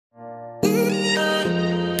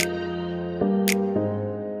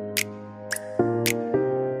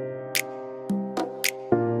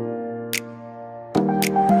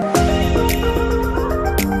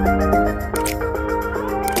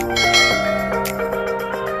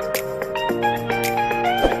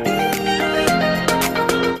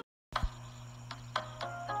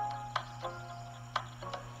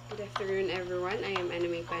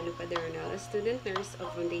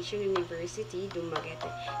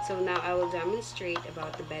natin. So now I will demonstrate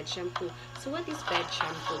about the bed shampoo. So what is bed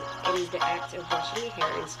shampoo? It is the act of washing your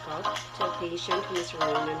hair and scalp to a patient who is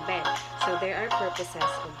rolling on bed. So there are purposes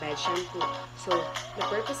of bed shampoo. So the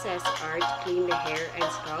purposes are to clean the hair and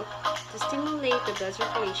scalp, to stimulate the blood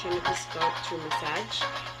circulation of the scalp through massage,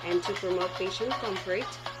 and to promote patient comfort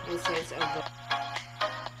and sense of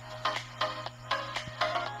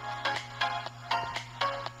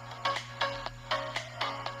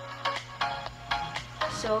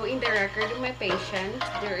So in the record of my patient,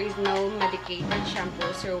 there is no medicated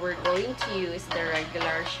shampoo, so we're going to use the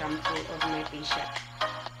regular shampoo of my patient.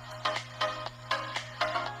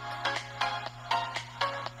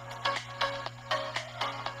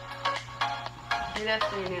 Good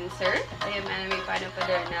afternoon, sir. I am Anime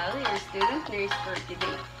Panapadernal, your student nurse for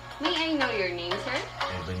today. May I know your name, sir?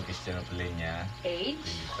 Evan Cristiano Polenya. Age?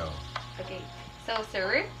 Dito. Okay. So,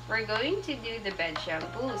 sir, we're going to do the bed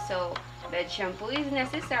shampoo. So, bed shampoo is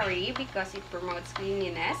necessary because it promotes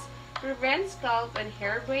cleanliness, prevents scalp and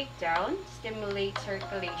hair breakdown, stimulates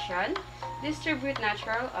circulation, distribute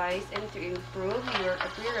natural oils, and to improve your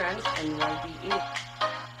appearance and well-being.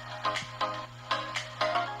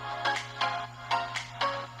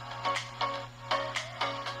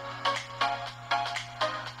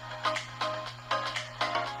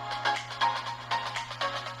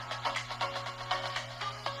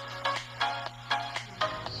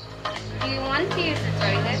 Do you want to use the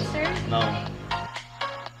toilet, sir? No.